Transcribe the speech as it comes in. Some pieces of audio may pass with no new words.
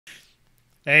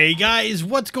Hey guys,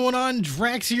 what's going on?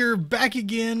 Drax here, back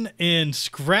again in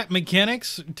Scrap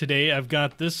Mechanics. Today I've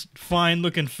got this fine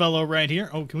looking fellow right here.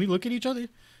 Oh, can we look at each other?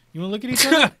 You want to look at each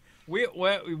other?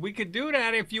 we could do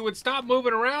that if you would stop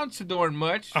moving around so darn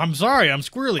much. I'm sorry, I'm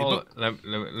squirrely. Hold on,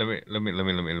 let me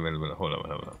hold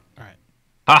on. All right.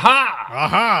 Aha!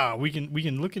 Aha! We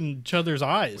can look in each other's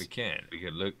eyes. We can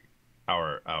look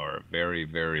our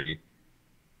very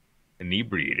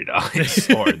inebriated eyes,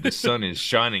 or the sun is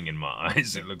shining in my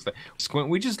eyes. It looks like squint.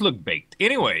 We just look baked.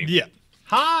 Anyway. Yeah.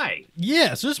 Hi.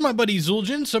 Yeah, so this is my buddy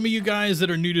Zul'jin. Some of you guys that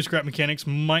are new to Scrap Mechanics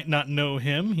might not know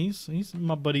him. He's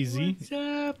my buddy Z. What's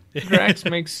up?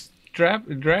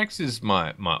 Drax is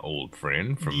my old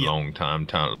friend from long time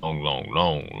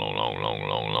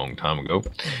ago.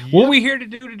 Yep. What are we here to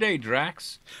do today,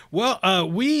 Drax? Well,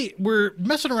 we're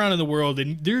messing around in the world,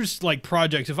 and there's like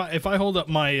projects. If I hold up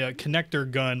my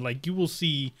connector gun, like you will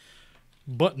see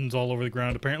buttons all over the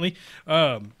ground. Apparently,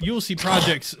 you will see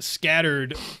projects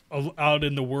scattered out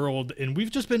in the world, and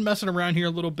we've just been messing around here a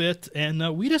little bit,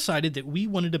 and we decided that we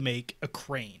wanted to make a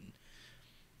crane.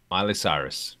 Miley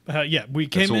Cyrus. Yeah, we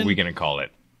came in. That's what we're gonna call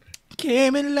it.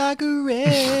 Came in like a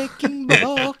wrecking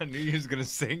ball. I knew he was gonna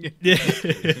sing it. Yeah.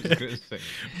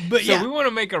 But so we want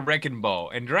to make a wrecking ball,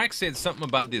 and Drax said something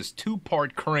about this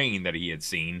two-part crane that he had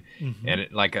seen, and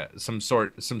it like some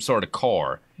sort of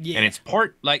car. Yeah. And it's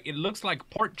part like it looks like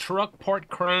part truck, part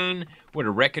crane with a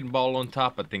wrecking ball on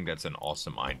top. I think that's an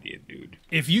awesome idea, dude.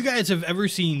 If you guys have ever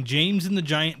seen James and the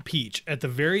Giant Peach at the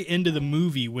very end of the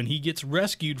movie when he gets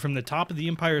rescued from the top of the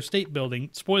Empire State Building,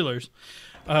 spoilers.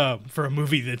 For a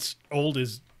movie that's old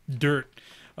as dirt.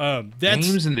 That's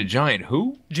James and the Giant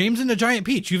who? James and the Giant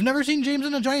Peach. You've never seen James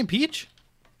and the Giant Peach?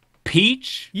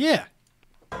 Peach? Yeah.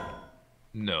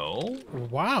 No.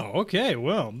 Wow. Okay.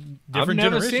 Well, different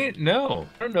I've never generation. seen. No,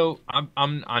 I don't know.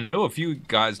 I know a few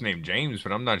guys named James,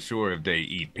 but I'm not sure if they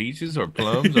eat peaches or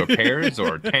plums or pears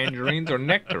or tangerines or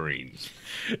nectarines.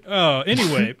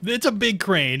 Anyway, it's a big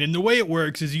crane, and the way it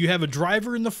works is you have a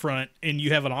driver in the front and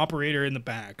you have an operator in the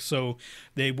back, so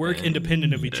they work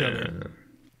independent of each other.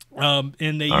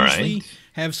 And they usually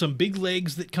have some big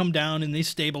legs that come down and they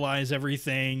stabilize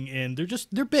everything, and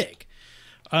they're big.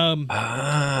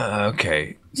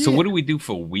 Okay. So what do we do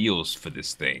for wheels for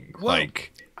this thing? Well,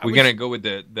 like, we're gonna go with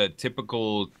the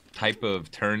typical type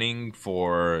of turning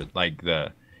for like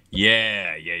the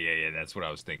yeah. That's what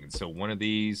I was thinking. So one of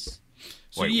these.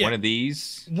 So Wait, yeah, one of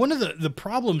these. One of the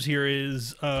problems here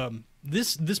is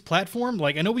this platform.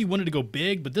 Like, I know we wanted to go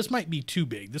big, but this might be too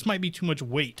big. This might be too much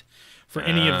weight for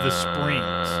any of the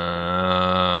springs.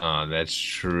 That's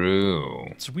true.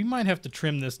 So we might have to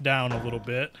trim this down a little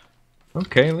bit.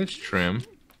 Okay, let's trim.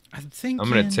 I think I'm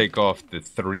gonna take off the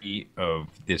 3 of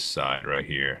this side right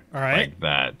here. All right. Like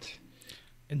that.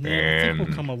 And then I think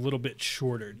we'll come a little bit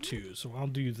shorter too. So I'll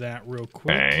do that real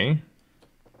quick. Okay.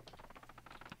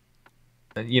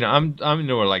 You know, I'm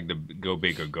more like the go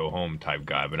big or go home type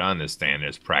guy, but I understand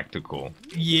there's practical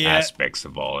aspects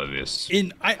of all of this.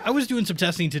 And I was doing some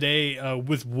testing today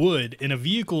with wood, and a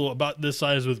vehicle about this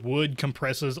size with wood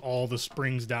compresses all the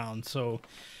springs down. So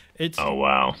it's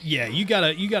wow. Yeah, you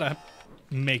gotta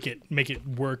make it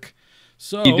work.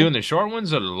 So you doing the short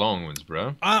ones or the long ones,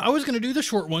 bro? I was gonna do the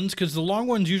short ones because the long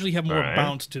ones usually have more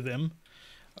bounce to them.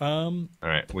 All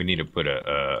right, we need to put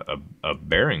a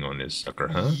bearing on this sucker,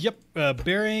 huh? Yep,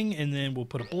 bearing, and then we'll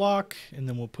put a block, and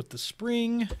then we'll put the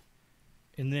spring,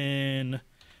 and then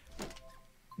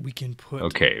we can put...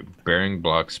 Okay, bearing,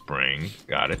 block, spring.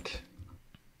 Got it.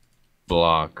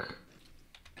 Block,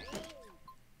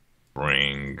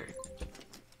 spring,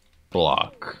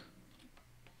 block,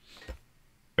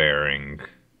 bearing,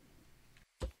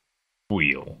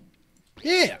 wheel.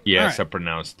 Yeah. Yes, I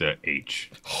pronounced the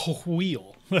H.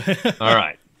 Wheel. All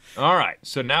right.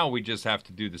 So now we just have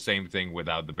to do the same thing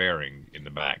without the bearing in the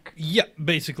back. Yep,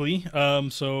 basically.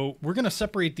 So we're gonna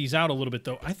separate these out a little bit,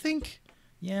 though. I think,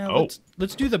 yeah.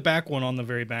 Let's do the back one on the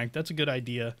very back. That's a good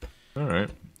idea. All right.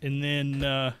 And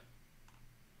then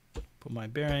put my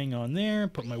bearing on there.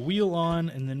 Put my wheel on,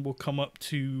 and then we'll come up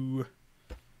to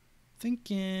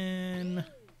thinking.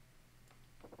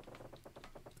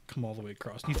 Come all the way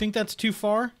across. Do you think that's too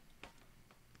far?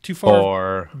 Too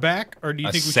far back, or do you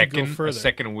think we should go further? A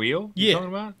second wheel? Yeah. Talking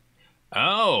about?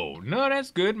 Oh no,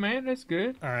 that's good, man. That's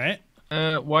good. All right.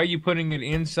 Why are you putting it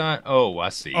inside? Oh, I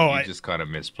see. Oh, you just kind of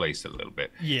misplaced it a little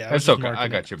bit. Yeah, that's okay. I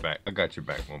got your back. I got your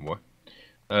back, my boy.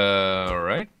 All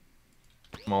right.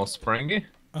 Small springy.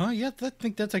 Oh yeah, I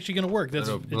think that's actually gonna work. It's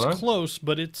close,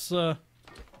 but it's it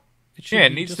should yeah, it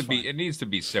be needs to be. fine. It needs to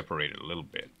be separated a little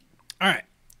bit. All right.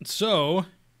 So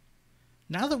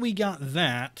now that we got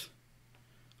that,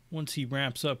 once he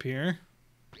wraps up here,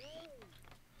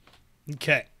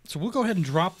 Okay, so we'll go ahead and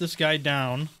drop this guy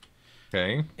down.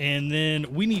 Okay. And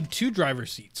then we need 2 driver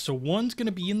seats. So one's going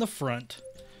to be in the front.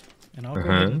 And I'll go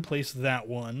ahead and place that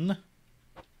one.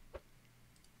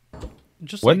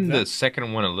 Just Wasn't like that. the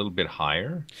second one a little bit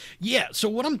higher? Yeah, so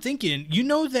what I'm thinking, you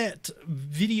know that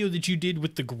video that you did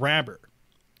with the grabber?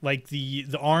 Like the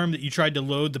arm that you tried to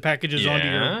load the packages onto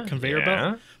your conveyor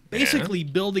belt? Basically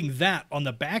building that on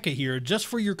the back of here just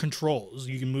for your controls.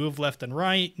 You can move left and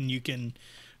right, and you can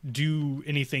do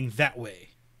anything that way.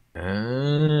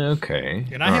 Okay.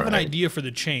 And I have an idea for the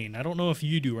chain. I don't know if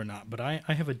you do or not, but I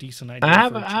have a decent idea.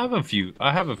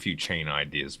 I have a few chain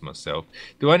ideas myself.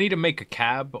 Do I need to make a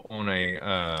cab on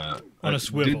a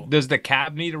swivel? Does the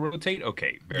cab need to rotate?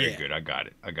 Okay, very good. I got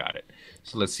it.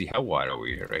 So let's see, how wide are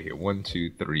we here? Right here. 1, 2,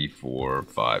 3, 4,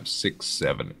 5, 6,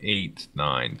 7, 8,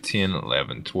 9, 10,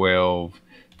 11, 12,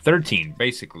 13.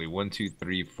 Basically 1, 2,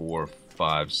 3, 4,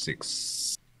 5,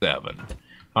 6, 7.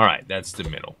 All right, that's the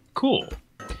middle. Cool.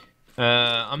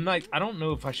 I don't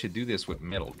know if I should do this with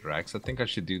metal, Drax. I think I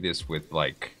should do this with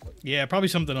like... Yeah, probably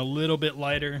something a little bit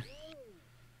lighter.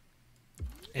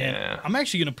 And I'm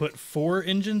actually going to put 4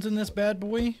 engines in this bad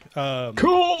boy.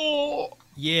 Cool!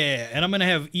 Yeah, and I'm going to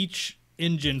have each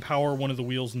engine power one of the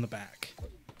wheels in the back.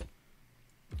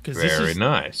 Very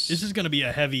nice. This is going to be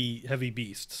a heavy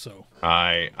beast, so...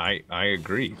 I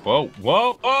agree. Whoa!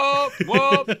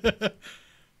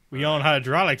 We on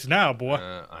hydraulics now, boy.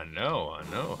 I know.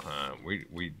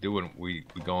 We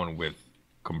going with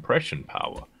compression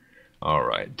power. All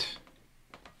right.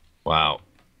 Wow.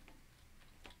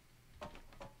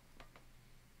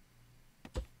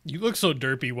 You look so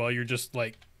derpy while you're just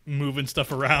like moving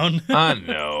stuff around. I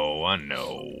know.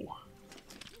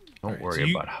 Don't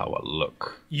worry about how I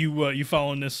look. You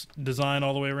following this design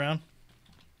all the way around?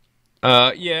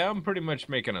 Yeah, I'm pretty much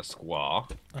making a squaw. All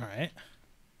right.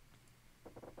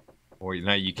 Or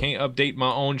now you can't update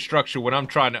my own structure when I'm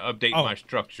trying to update my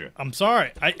structure. I'm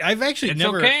sorry. I've actually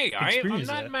never. It's okay.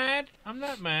 I'm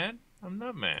not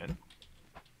mad.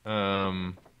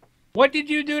 What did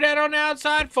you do that on the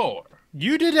outside for?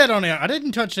 You did that on the. I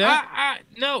didn't touch that.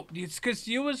 No, it's because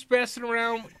you was messing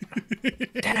around.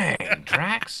 Dang,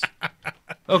 Drax.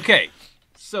 Okay,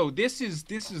 so this is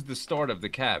the start of the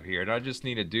cab here, and I just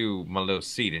need to do my little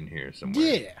seat in here somewhere.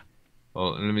 Yeah.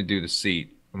 Well, let me do the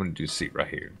seat. I'm gonna do the seat right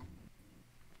here.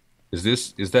 Is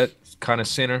that kind of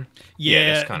center?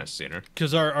 Yeah, that's kind of center.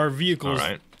 Because our vehicle's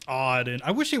odd, and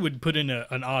I wish they would put in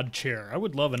an odd chair. I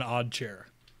would love an odd chair.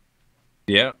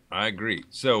 Yeah, I agree.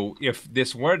 So if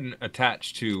this weren't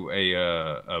attached to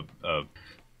a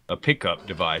pickup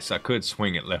device, I could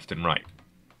swing it left and right.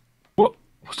 Whoa!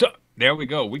 So, there we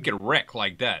go. We could wreck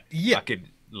like that. Yeah. I could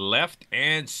left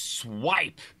and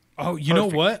swipe. Oh, you know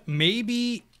what?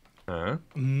 Maybe.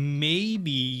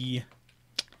 Maybe.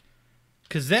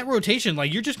 Because that rotation,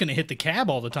 like, you're just going to hit the cab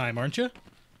all the time, aren't you?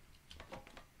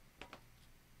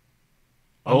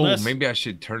 Oh, maybe I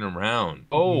should turn around.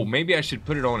 Oh, maybe I should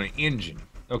put it on an engine.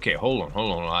 Okay, hold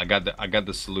on. I got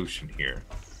the solution here.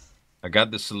 I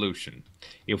got the solution.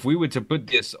 If we were to put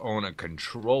this on a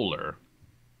controller...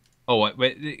 Oh,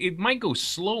 it might go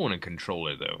slow on a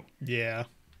controller, though. Yeah.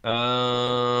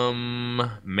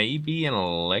 Maybe an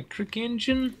electric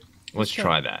engine? Let's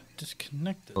try that.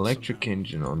 Disconnect it. Electric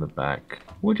engine on the back.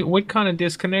 What kind of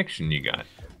disconnection you got?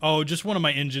 Oh, just one of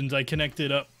my engines. I connected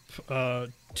up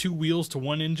 2 wheels to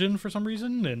one engine for some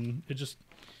reason, and it just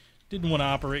didn't want to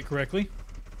operate correctly.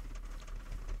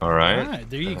 All right. All right,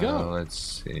 there you go. Let's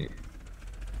see.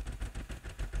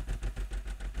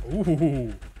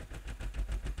 Ooh.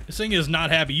 This thing is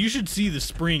not happy. You should see the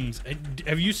springs.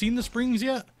 Have you seen the springs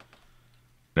yet?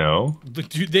 No.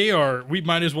 Dude, they are. We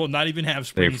might as well not even have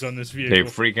springs on this vehicle. They're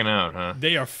freaking out, huh?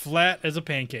 They are flat as a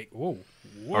pancake. Whoa.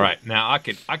 All right, now I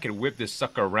could whip this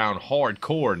sucker around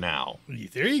hardcore now.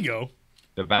 There you go.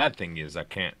 The bad thing is I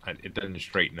can't. It doesn't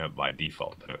straighten up by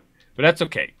default, though. But that's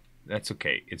okay. That's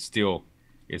okay. It's still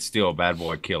a bad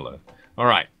boy killer. All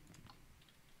right.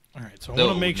 All right. So I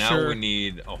want to make sure. Now we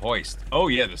need a hoist. Oh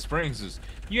yeah, the springs is.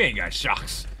 You ain't got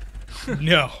shocks.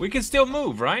 No. We can still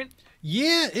move, right?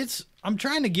 Yeah, I'm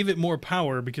trying to give it more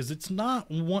power because it's not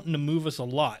wanting to move us a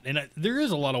lot, and there is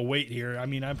a lot of weight here. I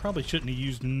mean, I probably shouldn't have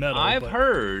used metal. I've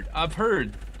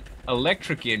heard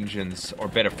electric engines are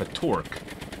better for torque,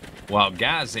 while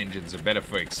gas engines are better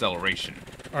for acceleration.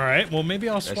 All right, well maybe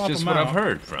I'll swap them out. That's just what I've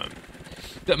heard from.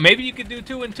 Maybe you could do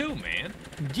 2 and 2, man.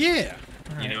 Yeah.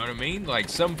 You know what I mean? Like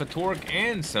some for torque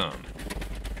and some.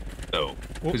 So,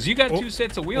 because you got 2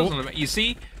 sets of wheels on them. You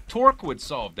see, torque would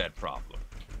solve that problem.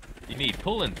 You need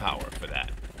pulling power for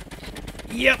that.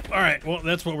 Yep. All right. Well,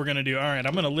 that's what we're going to do. All right.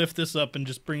 I'm going to lift this up and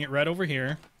just bring it right over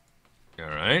here. All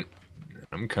right.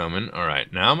 I'm coming. All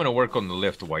right. Now I'm gonna work on the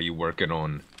lift while you working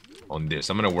on this.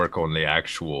 I'm gonna work on the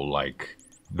actual like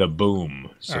the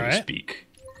boom, so to speak.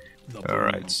 All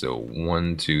right. So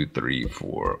 1, 2, 3,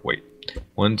 4. Wait.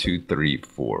 1, 2, 3,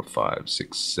 4, 5,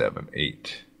 6, 7,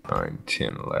 8, 9,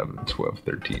 10, 11, 12,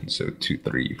 13. So 2,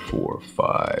 3, 4,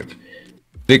 5,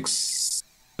 6,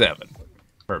 7.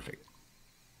 Perfect.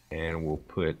 And we'll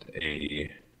put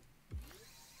a.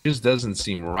 Just doesn't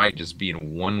seem right just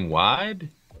being one wide.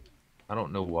 I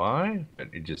don't know why, but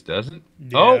it just doesn't.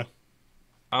 Yeah. Oh,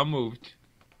 I moved.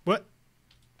 What?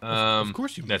 Of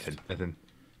course you moved. Nothing.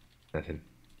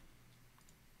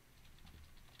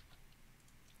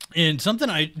 And something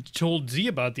I told Z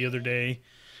about the other day,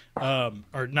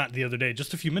 or not the other day,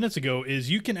 just a few minutes ago,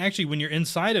 is you can actually, when you're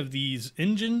inside of these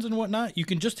engines and whatnot, you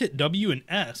can just hit W and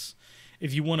S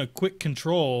if you want a quick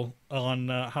control on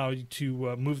how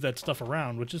to move that stuff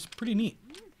around, which is pretty neat.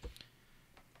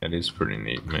 That is pretty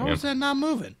neat, man. How is that not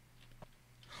moving?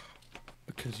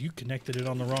 Because you connected it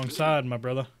on the wrong side, my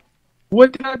brother.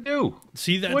 What did I do?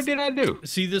 See that? What did I do?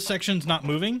 See this section's not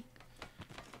moving?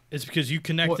 It's because you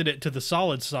connected it to the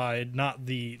solid side, not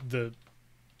the...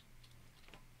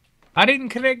 I didn't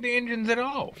connect the engines at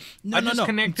all. No.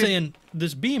 I'm saying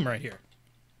this beam right here.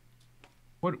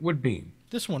 What beam?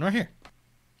 This one right here.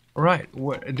 Right.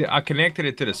 I connected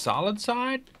it to the solid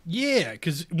side? Yeah,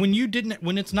 because when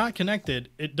it's not connected,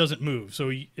 it doesn't move.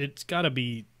 So it's got to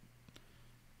be...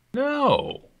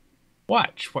 No.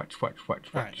 Watch. All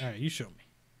right, you show me.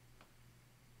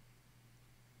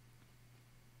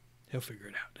 He'll figure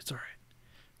it out. It's all right.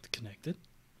 It's connected.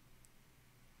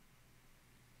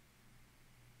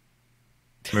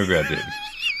 Maybe I didn't.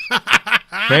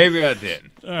 Maybe I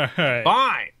didn't. All right.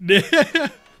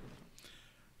 Fine.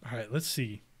 All right, let's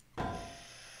see.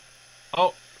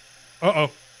 Oh.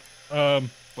 Uh-oh.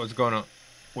 What's going on?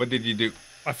 What did you do?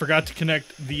 I forgot to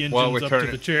connect the engines up to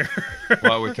the chair.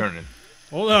 While we're turning.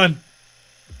 Hold on.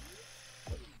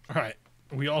 All right.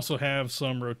 We also have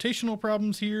some rotational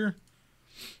problems here.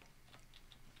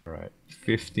 All right.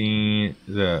 15.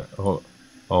 Oh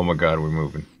my God, we're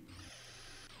moving.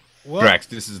 What? Drax,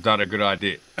 this is not a good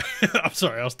idea. I'm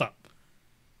sorry. I'll stop.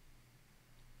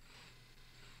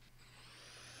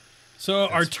 So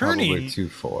our turning too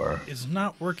far. is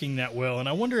not working that well, and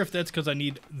I wonder if that's because I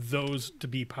need those to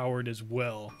be powered as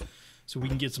well, so we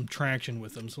can get some traction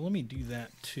with them. So let me do that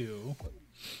too.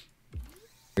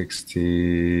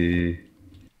 60,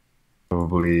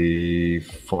 probably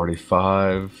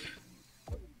 45.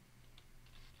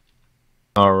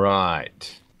 All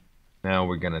right. Now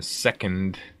we're gonna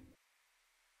second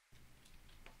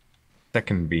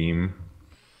beam.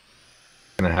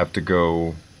 Gonna have to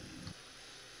go.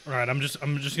 All right, I'm just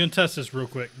gonna test this real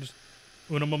quick. Just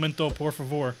un momento, por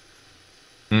favor.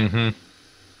 Mm-hmm.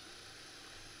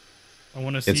 I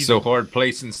want to see. It's so hard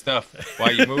placing stuff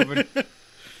while you're moving.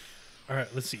 All right,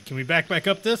 let's see. Can we back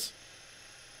up this?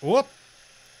 Whoop.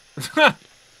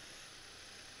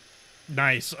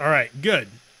 Nice. All right, good.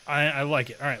 I like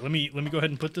it. All right, let me go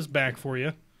ahead and put this back for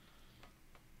you.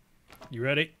 You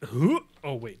ready?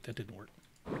 Oh wait, that didn't work.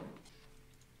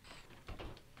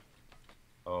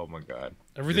 Oh my God!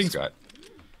 Everything's got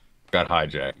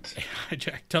hijacked.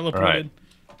 Hijacked, teleported. Right.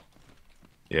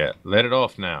 Yeah, let it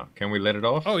off now. Can we let it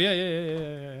off? Oh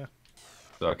yeah.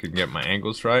 So I can get my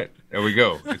angles right. There we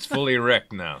go. It's fully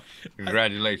erect now.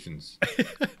 Congratulations.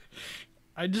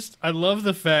 I love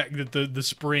the fact that the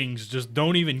springs just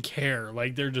don't even care.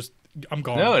 Like they're just, I'm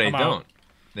gone. No, they don't. Out.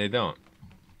 They don't.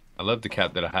 I love the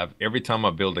cab that I have. Every time I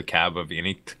build a cab of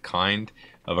any kind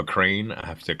of a crane, I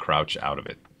have to crouch out of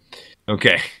it.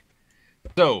 Okay.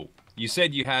 So you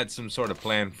said you had some sort of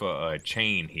plan for a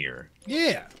chain here.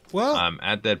 Yeah. Well, I'm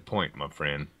at that point, my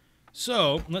friend.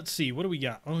 So let's see. What do we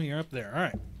got? Oh, you're up there. All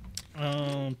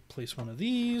right. Place one of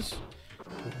these.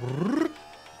 All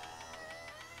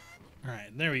right.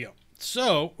 There we go.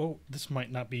 So, oh, this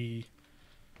might not be.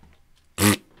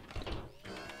 I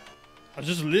was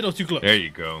just a little too close. There you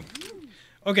go.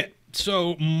 Okay.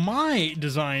 So my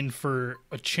design for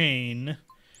a chain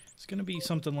is going to be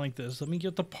something like this. Let me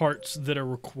get the parts that are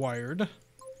required.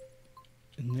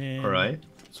 And then. All right.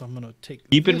 So I'm going to take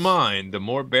Keep in mind, the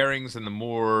more bearings and the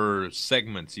more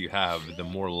segments you have, the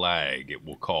more lag it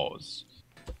will cause.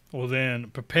 Well,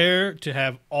 then prepare to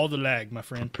have all the lag, my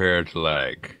friend. Prepare to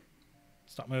lag.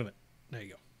 Stop moving. There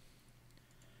you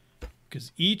go.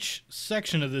 Because each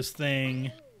section of this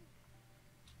thing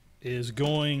is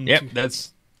going to...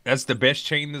 that's the best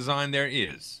chain design there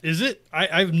is. Is it?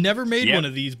 I've never made one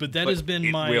of these, but that has been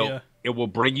it will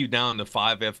bring you down to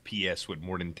 5 FPS with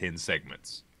more than 10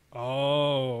 segments.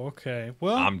 Oh, okay.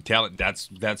 Well, I'm telling that's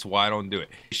why I don't do it.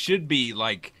 It should be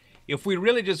like if we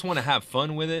really just want to have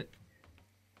fun with it,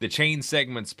 the chain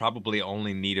segments probably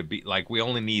only need to be like we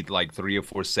only need like 3 or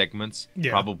 4 segments,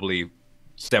 probably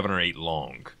 7 or 8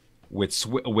 long, with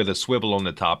a swivel on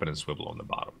the top and a swivel on the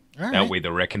bottom. That way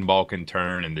the wrecking ball can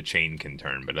turn and the chain can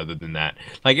turn. But other than that,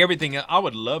 like everything, I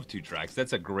would love to Draax.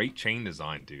 That's a great chain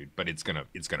design, dude. But it's gonna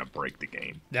break the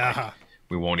game. Like,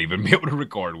 we won't even be able to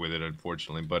record with it,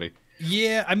 unfortunately, buddy.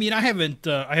 Yeah, I mean, I haven't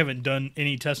done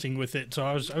any testing with it, so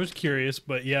I was curious.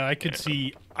 But yeah, I could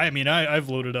see. I mean, I've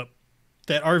loaded up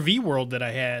that RV world that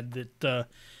I had that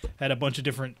had a bunch of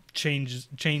different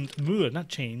not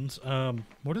chains.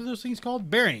 What are those things called?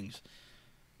 Bearings.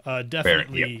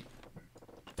 Definitely.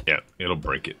 Yeah, it'll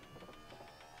break it.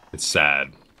 It's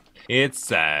sad. It's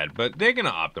sad, but they're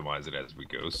gonna optimize it as we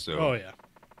go. So. Oh yeah.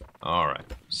 All right.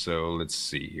 So let's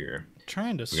see here.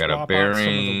 Trying to swap out some of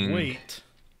the weight,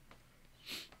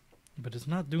 but it's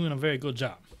not doing a very good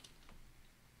job.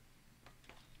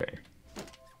 Okay.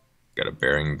 Got a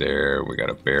bearing there. We got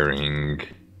a bearing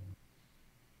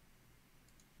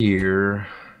here.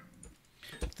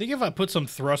 I think if I put some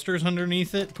thrusters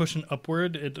underneath it, pushing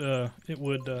upward, it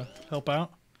would help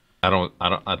out.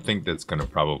 I think that's gonna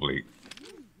probably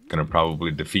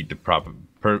defeat the proper.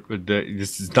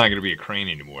 This is not gonna be a crane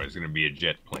anymore. It's gonna be a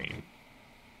jet plane.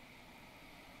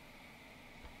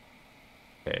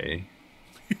 Okay.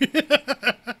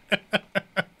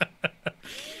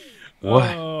 What?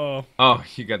 Oh,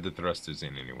 you got the thrusters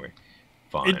in anyway.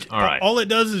 Fine. All right. All it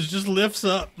does is just lifts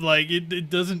up. Like it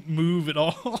doesn't move at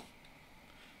all.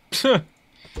 It's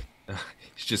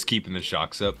just keeping the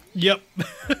shocks up. Yep.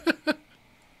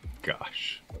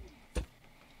 Gosh. All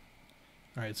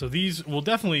right, so these will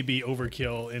definitely be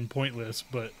overkill and pointless,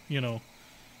 but you know,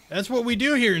 that's what we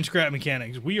do here in Scrap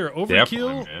Mechanics. We are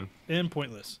overkill and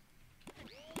pointless.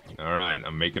 All right,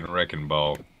 I'm making a wrecking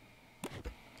ball.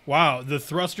 Wow, the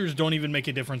thrusters don't even make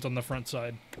a difference on the front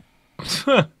side.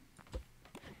 All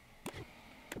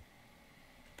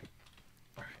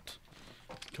right,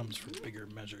 comes for bigger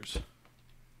measures.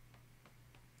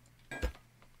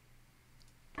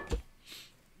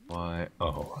 Why?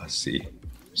 Oh, I see.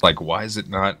 It's like, why is it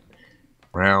not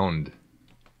round?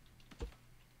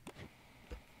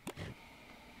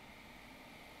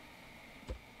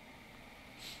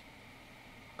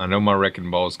 I know my wrecking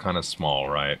ball is kind of small,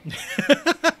 right?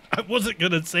 I wasn't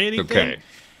going to say anything. It's okay.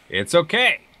 It's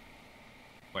okay.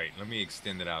 Wait, let me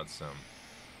extend it out some.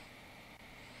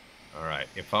 All right.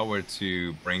 If I were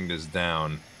to bring this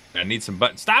down, I need some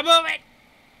buttons. Stop moving!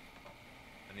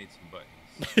 I need some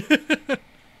buttons.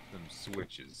 Some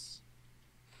switches.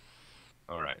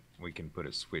 All right. We can put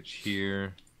a switch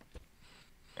here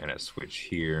and a switch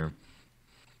here.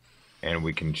 And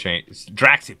we can change.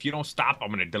 Draax, if you don't stop, I'm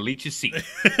going to delete your seat.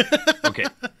 Okay.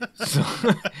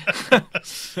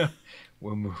 So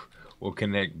we'll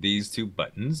connect these 2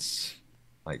 buttons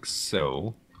like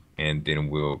so. And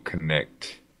then we'll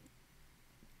connect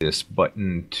this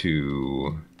button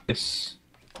to this.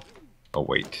 Oh,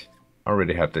 wait. I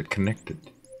already have that connected.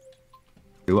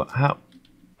 How?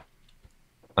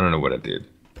 I don't know what I did.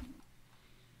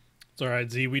 It's all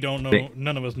right, Z. We don't know.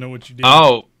 None of us know what you did.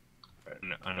 Oh.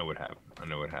 I know what happened. I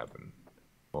know what happened.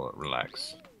 Well,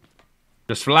 relax.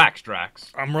 Just relax,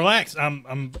 Draax. I'm relaxed.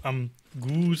 I'm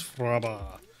Goose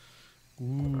Fraba.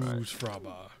 Goose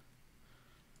Fraba.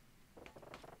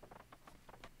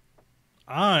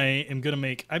 I am gonna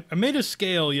make. I made a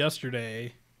scale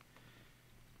yesterday.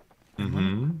 I'm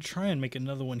gonna try and make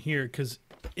another one here because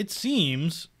it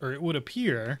seems, or it would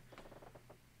appear,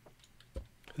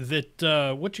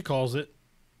 that what you calls it.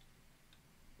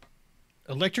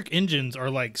 Electric engines are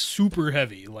like super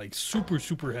heavy, like super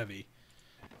heavy.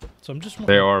 So I'm just.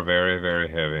 They are very, very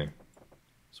heavy.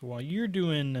 So while you're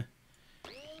doing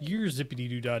your zippity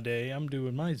doo dah day, I'm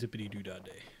doing my zippity doo dah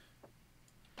day.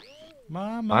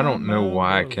 I don't know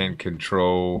why I can't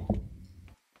control.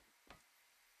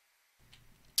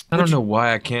 I don't know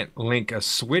why I can't link a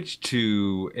switch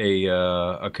to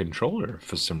a controller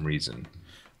for some reason.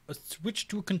 A switch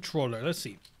to a controller. Let's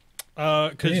see.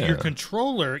 Because your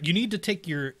controller, you need to take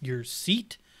your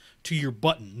seat to your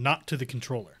button, not to the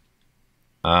controller.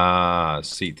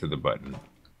 Seat to the button.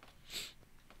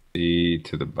 Seat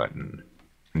to the button.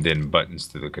 And then buttons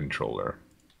to the controller.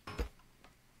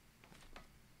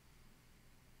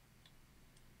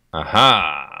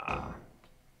 Aha!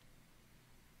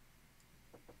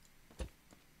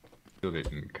 Still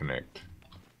didn't connect.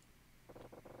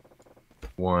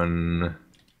 One...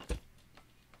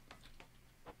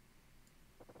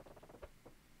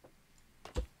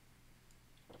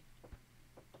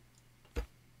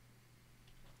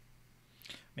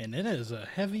 Man, it is a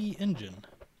heavy engine.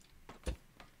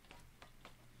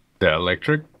 The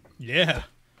electric? Yeah.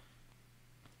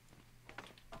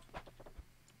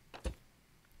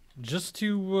 Just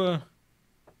to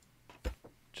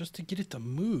get it to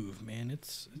move, man.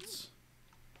 It's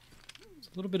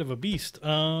a little bit of a beast.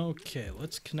 Okay,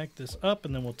 let's connect this up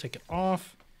and then we'll take it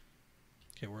off.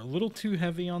 Okay, we're a little too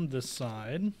heavy on this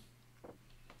side.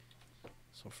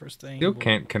 So first thing, Still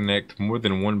can't connect more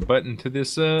than one button to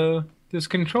this this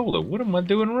controller. What am I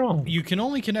doing wrong? you can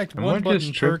only connect one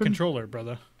button per controller,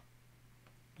 brother.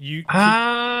 Yeah.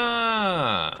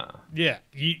 I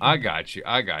got you.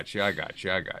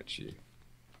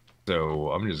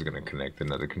 So I'm just gonna connect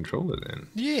another controller then.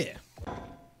 Yeah.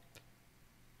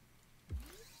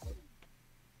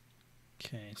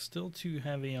 Okay, still too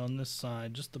heavy on this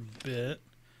side, just a bit.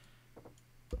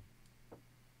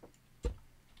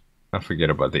 I forget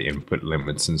about the input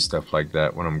limits and stuff like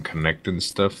that when I'm connecting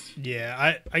stuff.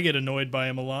 Yeah, I get annoyed by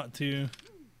him a lot too.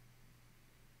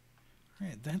 All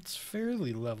right, that's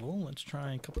fairly level. Let's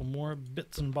try a couple more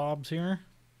bits and bobs here.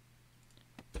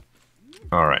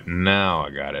 All right, now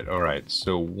I got it. All right,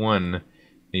 so one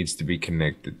needs to be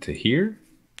connected to here.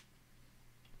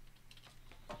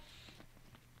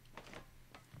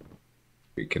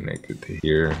 Be connected to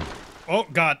here. Oh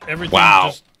God, everything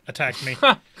just attacked me.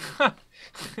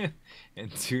 And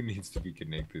two needs to be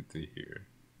connected to here.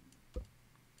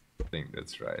 I think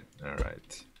that's right. All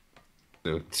right.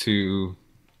 So two,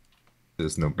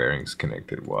 there's no bearings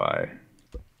connected. Why?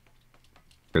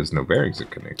 Because no bearings are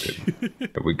connected.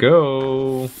 There we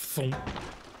go.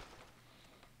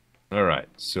 All right.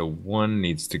 So one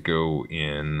needs to go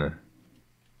in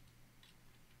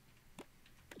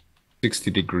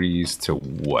 60 degrees to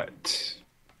what?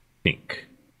 Pink.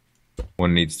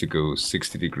 One needs to go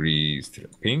 60 degrees to the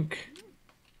pink.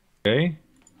 Okay.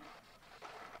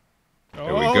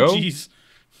 There we go. Jeez.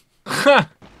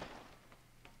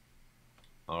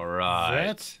 All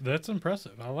right. That's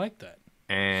impressive. I like that.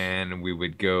 And we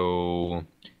would go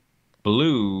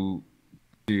blue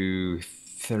to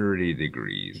 30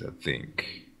 degrees, I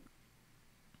think.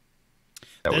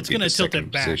 That's going to tilt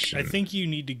it back. Position. I think you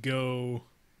need to go...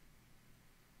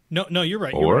 No, you're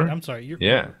right. Or, you're right. I'm sorry.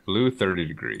 Blue 30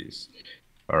 degrees.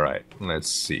 All right, let's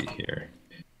see here.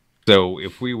 So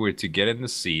if we were to get in the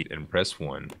seat and press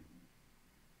 1.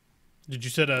 Did you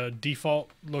set a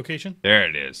default location? There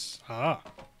it is. Ah.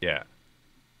 Yeah.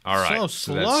 All right.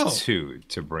 So that's 2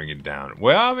 to bring it down.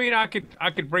 Well, I mean, I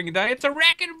could bring it down. It's a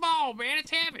wrecking ball, man.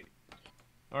 It's heavy.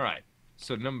 All right.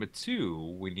 So number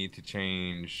 2, we need to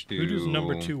change to... Who does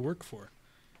number 2 work for?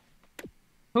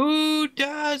 Who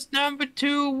does number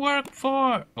 2 work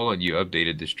for? Hold on, you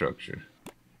updated the structure.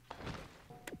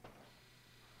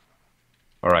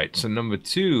 All right, so number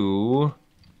 2,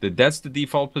 that's the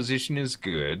default position is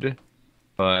good,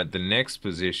 but the next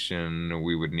position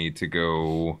we would need to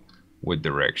go with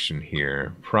direction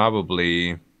here.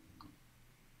 Probably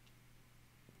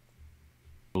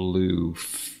blue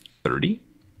 30?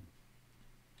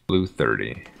 Blue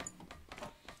 30.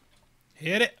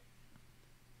 Hit it.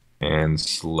 And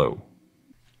slow.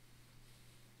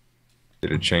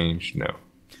 Did it change? No.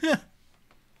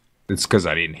 It's because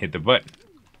I didn't hit the button.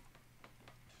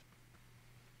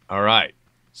 All right.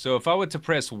 So if I were to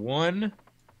press 1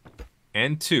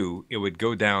 and 2, it would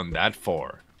go down that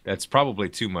far. That's probably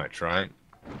too much, right?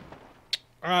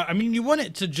 I mean, you want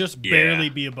it to just barely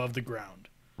be above the ground.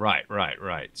 Right.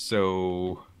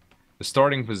 So the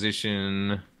starting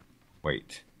position...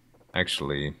 Wait.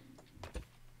 Actually...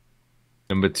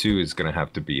 Number 2 is going to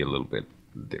have to be a little bit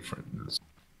different.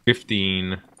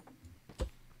 15.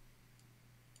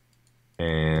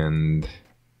 And...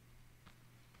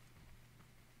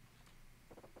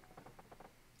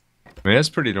 I mean, that's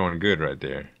pretty darn good right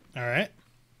there. All right.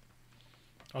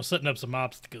 I was setting up some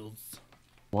obstacles.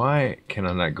 Why can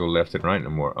I not go left and right no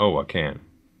more? Oh, I can.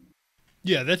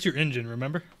 Yeah, that's your engine,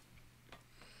 remember?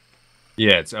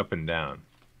 Yeah, it's up and down.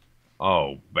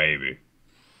 Oh, baby.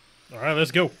 All right,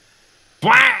 let's go.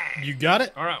 Bang! You got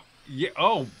it? All right. Yeah.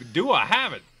 Oh, do I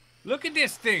have it? Look at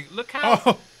this thing. Look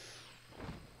how...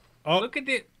 Oh. Look at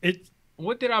it.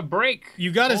 What did I break?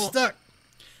 You got it stuck.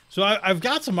 So I've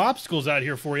got some obstacles out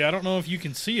here for you. I don't know if you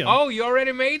can see them. Oh, you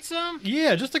already made some?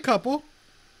 Yeah, just a couple.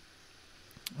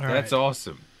 That's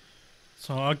awesome.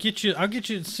 So I'll get you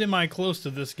semi close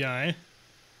to this guy.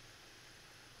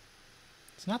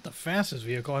 It's not the fastest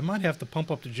vehicle. I might have to pump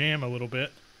up the jam a little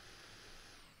bit.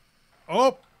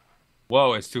 Oh.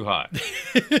 Whoa, it's too hot.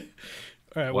 All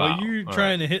right, while you're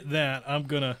trying to hit that, I'm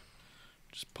gonna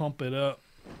just pump it up.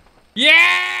 Yeah,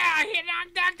 I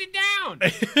knocked it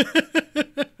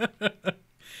down.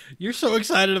 You're so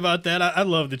excited about that. I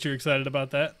love that you're excited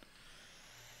about that.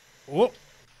 Whoop.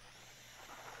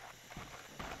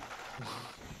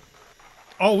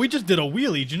 Oh, we just did a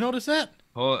wheelie. Did you notice that?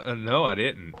 Oh, no, I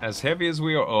didn't. As heavy as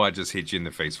we are. Oh, I just hit you in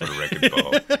the face with a wrecking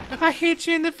ball. I hit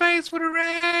you in the face with a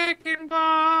wrecking ball.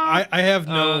 I have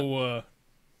no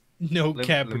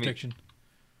cab protection.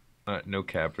 No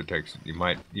cab protection. You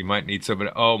might need some of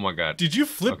it. Oh my God. Did you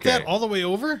flip that all the way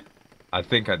over? I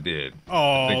think I did.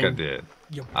 Oh, I think I did.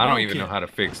 I don't even know how to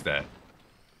fix that.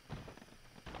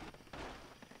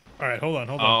 All right, hold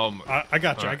on. I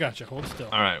got you. I got you. Hold still.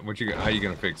 All right, how you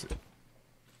gonna fix it?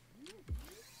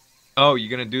 Oh, you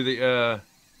gonna do the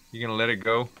you gonna let it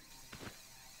go?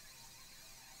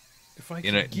 If I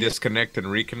can disconnect and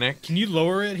reconnect. Can you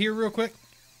lower it here real quick?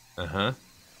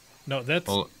 No, that's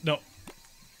no.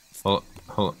 Hold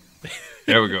on.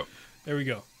 There we go. There we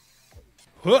go.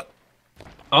 Huh.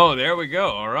 Oh, there we go.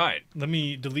 All right. Let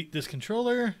me delete this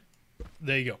controller.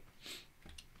 There you go.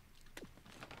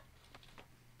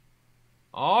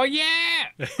 Oh yeah!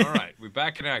 All right, we're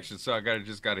back in action. So I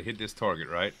just gotta hit this target,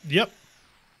 right? Yep.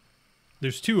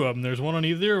 There's two of them. There's one on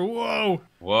either. Whoa!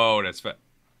 Whoa, that's fast.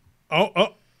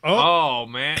 Oh,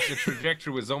 man, the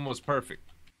trajectory was almost perfect.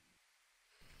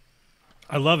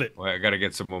 I love it. Well, I gotta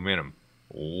get some momentum.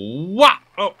 Wow!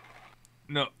 Oh,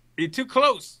 no, you're too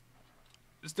close.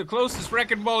 It's the closest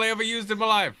wrecking ball I ever used in my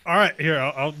life. All right, here,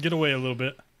 I'll get away a little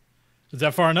bit. Is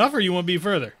that far enough, or you want to be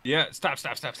further? Yeah, stop.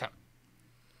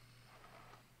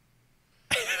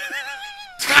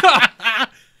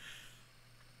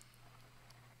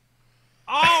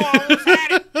 Oh, I almost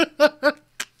had it.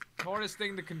 Hardest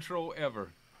thing to control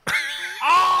ever.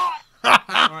 Oh! All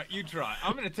right, you try.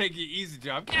 I'm gonna take you easy,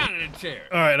 job. Get out of the chair.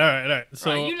 All right.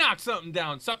 So you knock something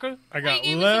down, sucker. I got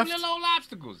you left. Some little old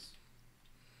obstacles.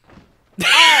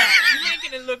 Oh, you're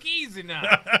making it look easy now.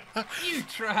 You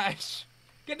trash.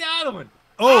 Get the other one.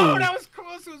 Oh, that was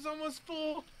close. It was almost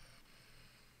full.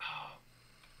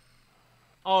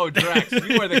 Oh, Drax,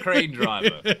 you are the crane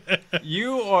driver.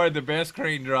 You are the best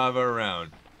crane driver around.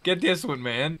 Get this one,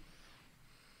 man.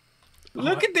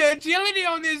 Look at the agility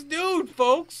on this dude,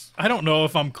 folks. I don't know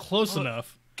if I'm close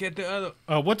enough. Get the other.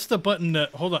 What's the button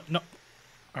that? Hold on. No.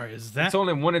 All right, is that? It's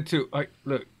only 1 and 2. All right,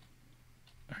 look.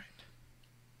 All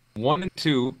right. 1 and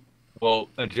 2 will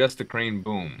adjust the crane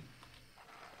boom.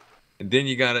 And then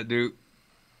you gotta do.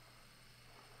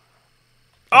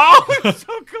 Oh, it's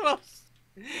so close.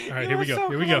 All right, here we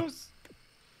go.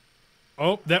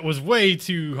 Oh, that was way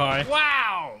too high.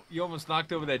 Wow! You almost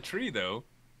knocked over that tree, though.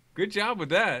 Good job with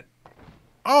that.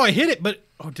 Oh, I hit it, but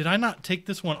did I not take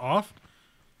this one off?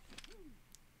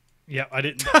 Yeah, I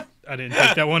didn't. I didn't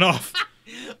take that one off.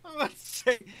 I'm about to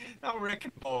say that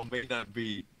wrecking ball may not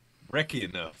be wrecky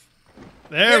enough.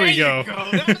 There we go.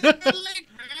 That was a good lick,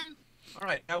 man. All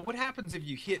right, now what happens if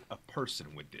you hit a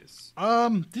person with this?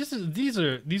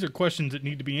 These are questions that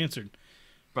need to be answered.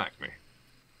 Back me.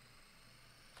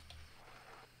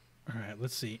 All right,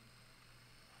 let's see.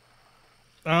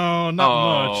 Oh, not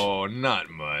much. Oh, not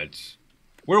much.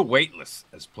 We're weightless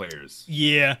as players.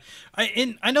 Yeah,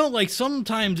 I know. Like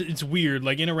sometimes it's weird,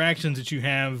 like interactions that you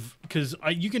have, because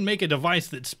you can make a device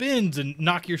that spins and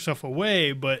knock yourself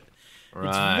away, but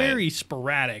it's very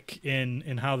sporadic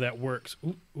in how that works.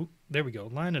 Ooh, there we go.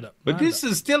 Line it up. But this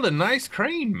is still a nice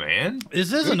crane, man.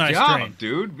 This is Good a nice job, crane,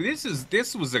 dude.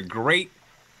 This was a great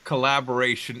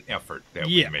collaboration effort that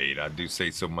we made. I do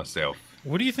say so myself.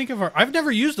 What do you think of our... I've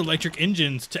never used electric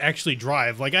engines to actually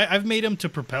drive. Like, I've made them to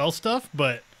propel stuff,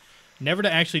 but never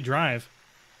to actually drive.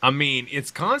 I mean, it's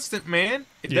constant, man.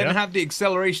 It doesn't have the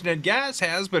acceleration that gas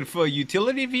has, but for a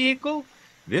utility vehicle,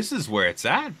 this is where it's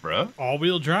at, bro.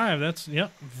 All-wheel drive, that's...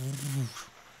 Yep.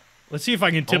 Let's see if I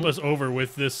can tip us over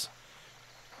with this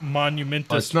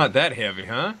monumentous... Oh, it's not that heavy,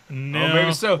 huh? No. Oh,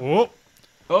 maybe so.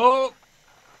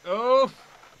 Oh.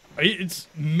 It's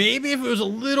maybe if it was a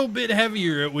little bit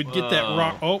heavier, it would get that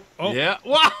rock. Oh, yeah!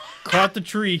 Wow! Caught the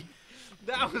tree.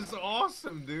 That was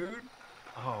awesome, dude.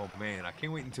 Oh man, I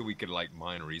can't wait until we could like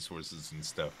mine resources and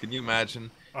stuff. Can you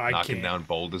imagine knocking down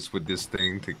boulders with this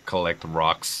thing to collect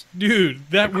rocks, dude?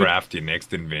 That would craft your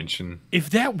next invention. If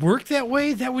that worked that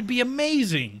way, that would be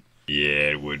amazing. Yeah,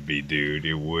 it would be, dude.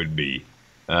 It would be.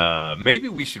 Maybe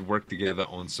we should work together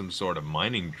on some sort of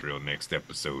mining drill next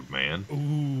episode, man.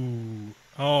 Ooh.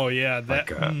 Oh yeah, that.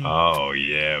 Oh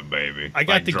yeah, baby. I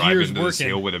got the gears working. This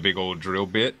hill with a big old drill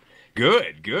bit.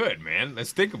 Good, man.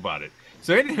 Let's think about it.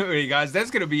 So anyway, guys, that's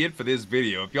gonna be it for this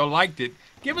video. If y'all liked it,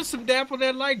 give us some dap on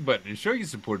that like button and show your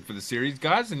support for the series,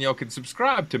 guys. And y'all can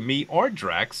subscribe to me or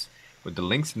Drax with the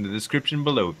links in the description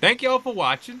below. Thank y'all for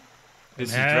watching. This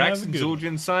is Drax and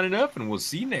Zul'jin signing up, and we'll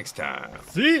see you next time.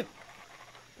 See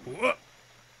ya.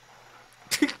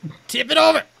 Tip it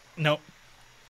over. Nope.